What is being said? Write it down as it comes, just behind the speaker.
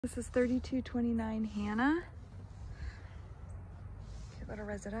This is 3229 Hanna. Cute little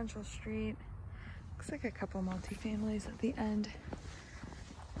residential street. Looks like a couple multifamilies at the end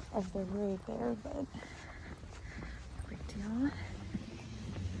of the road there, but no big deal.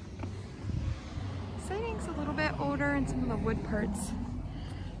 Siding's a little bit older and some of the wood parts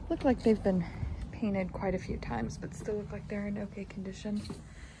look like they've been painted quite a few times, but still look like they're in okay condition.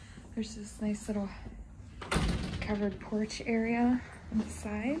 There's this nice little covered porch area on the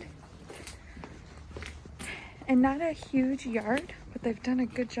side. And not a huge yard, but they've done a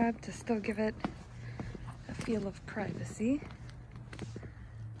good job to still give it a feel of privacy. It's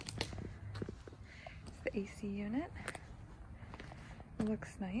the AC unit. It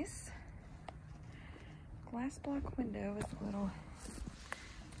looks nice. Glass block window is a little,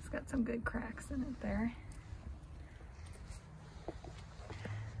 it's got some good cracks in it there.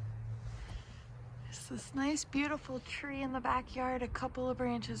 There's this nice beautiful tree in the backyard. A couple of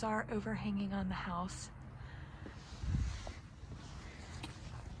branches are overhanging on the house.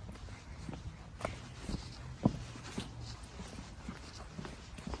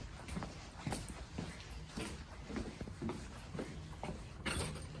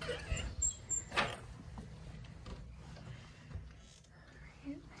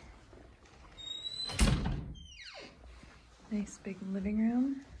 Nice big living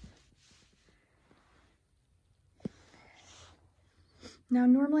room. Now,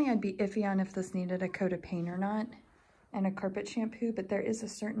 normally I'd be iffy on if this needed a coat of paint or not and a carpet shampoo, but there is a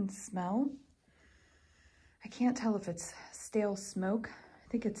certain smell. I can't tell if it's stale smoke. I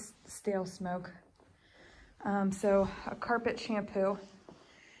think it's stale smoke. So a carpet shampoo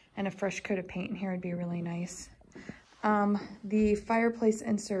and a fresh coat of paint in here would be really nice. The fireplace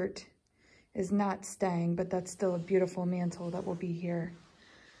insert is not staying, but that's still a beautiful mantle that will be here.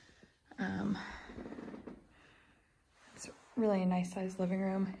 It's really a nice sized living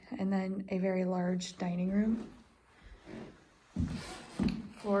room, and then a very large dining room.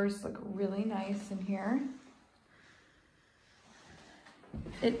 Floors look really nice in here.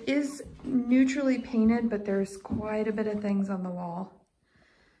 It is neutrally painted, but there's quite a bit of things on the wall.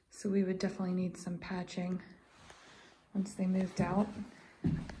 So we would definitely need some patching once they moved out.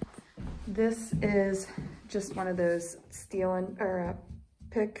 This is just one of those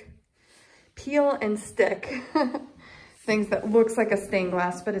peel and stick things that looks like a stained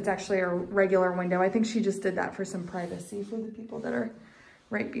glass, but it's actually a regular window. I think she just did that for some privacy for the people that are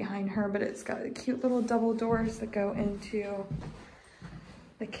right behind her, but it's got cute little double doors that go into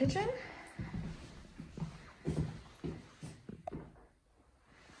the kitchen. There's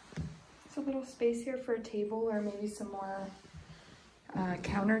a little space here for a table or maybe some more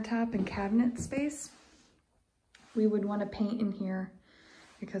countertop and cabinet space. We would want to paint in here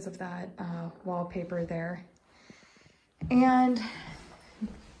because of that wallpaper there. And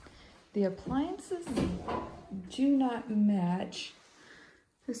the appliances do not match.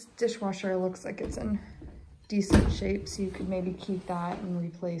 This dishwasher looks like it's in decent shape, so you could maybe keep that and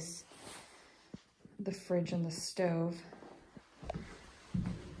replace the fridge and the stove.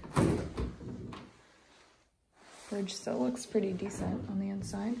 Fridge still looks pretty decent on the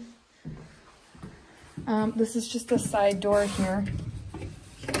inside. This is just a side door here.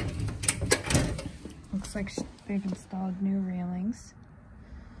 Looks like they've installed new railings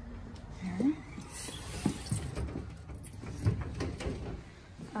there.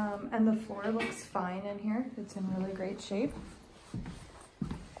 And the floor looks fine in here. It's in really great shape.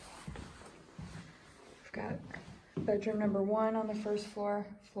 We've got bedroom number 1 on the first floor.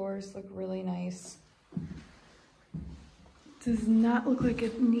 Floors look really nice. Does not look like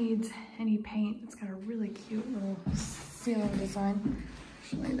it needs any paint. It's got a really cute little ceiling design.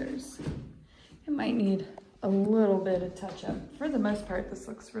 Actually, it might need a little bit of touch up. For the most part, this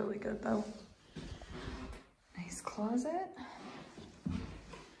looks really good though. Nice closet.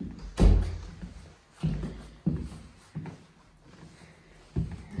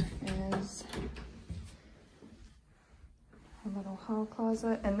 There is a little hall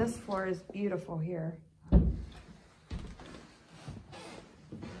closet, and this floor is beautiful here.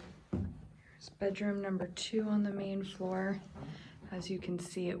 Bedroom number 2 on the main floor. As you can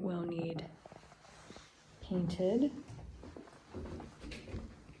see, it will need painted.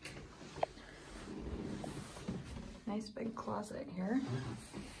 Nice big closet here.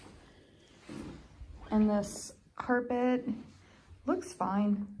 And this carpet looks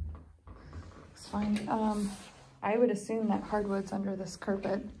fine. Looks fine. I would assume that hardwood's under this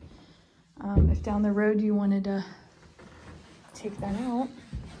carpet. If down the road you wanted to take that out.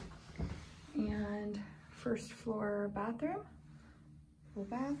 And first floor bathroom, full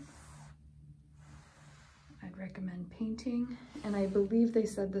bath. I'd recommend painting. And I believe they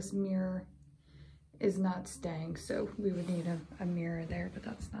said this mirror is not staying, so we would need a mirror there, but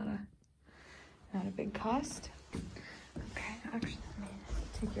that's not a big cost. Okay, actually, let me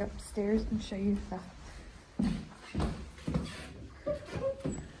take you upstairs and show you the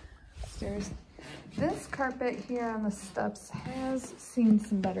stairs. This carpet here on the steps has seen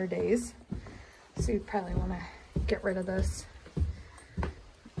some better days, so you'd probably want to get rid of this.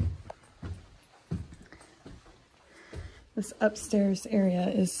 This upstairs area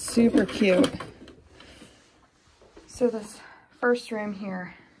is super cute. So this first room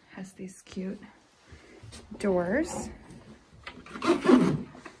here has these cute doors.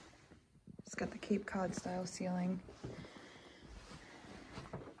 It's got the Cape Cod style ceiling.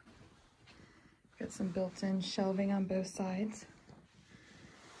 Got some built-in shelving on both sides,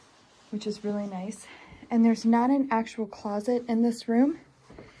 which is really nice. And there's not an actual closet in this room.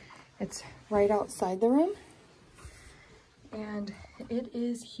 It's right outside the room. And it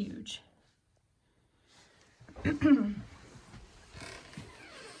is huge.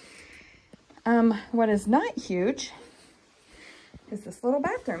 What is not huge is this little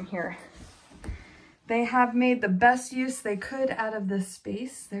bathroom here. They have made the best use they could out of this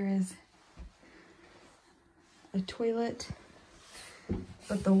space. There is a toilet,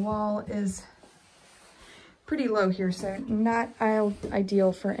 but the wall is pretty low here, so not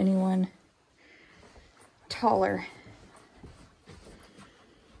ideal for anyone taller.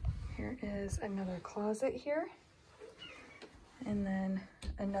 Here is another closet here, and then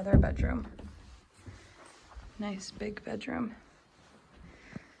another bedroom. Nice big bedroom.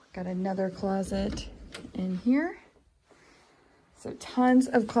 Got another closet in here. So tons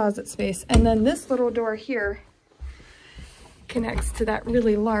of closet space. And then this little door here connects to that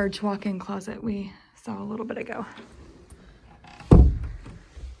really large walk-in closet we saw a little bit ago. We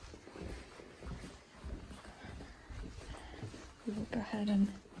will go ahead and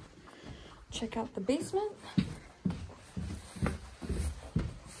check out the basement.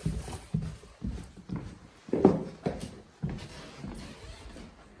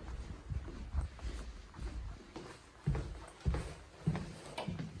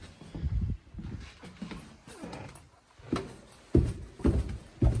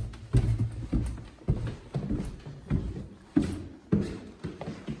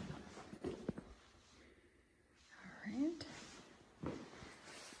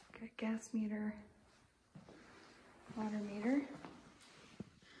 Gas meter, water meter.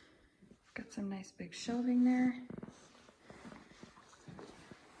 Got some nice big shelving there.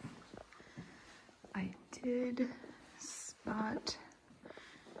 I did spot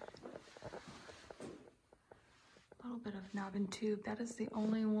a little bit of knob and tube. That is the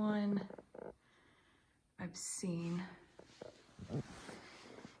only one I've seen.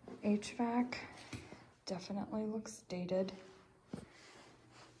 HVAC definitely looks dated.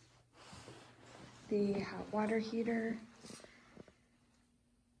 The hot water heater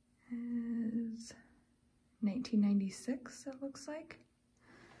is 1996, it looks like.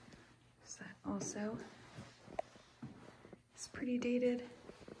 So that also is pretty dated.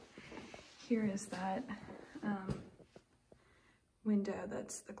 Here is that window,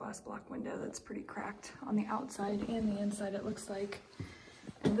 that's the glass block window that's pretty cracked on the outside and the inside, it looks like.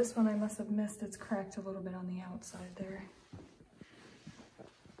 And this one I must have missed, it's cracked a little bit on the outside there.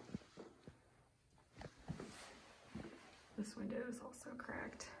 This window is also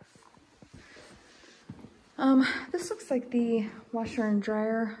cracked. This looks like the washer and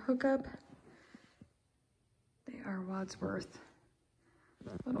dryer hookup. They are Wadsworth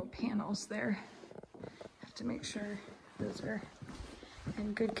little panels there. Have to make sure those are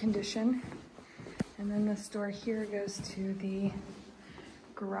in good condition. And then this door here goes to the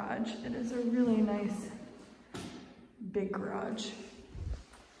garage. It is a really nice big garage.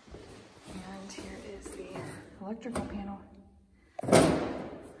 And here is the electrical panel.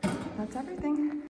 That's everything.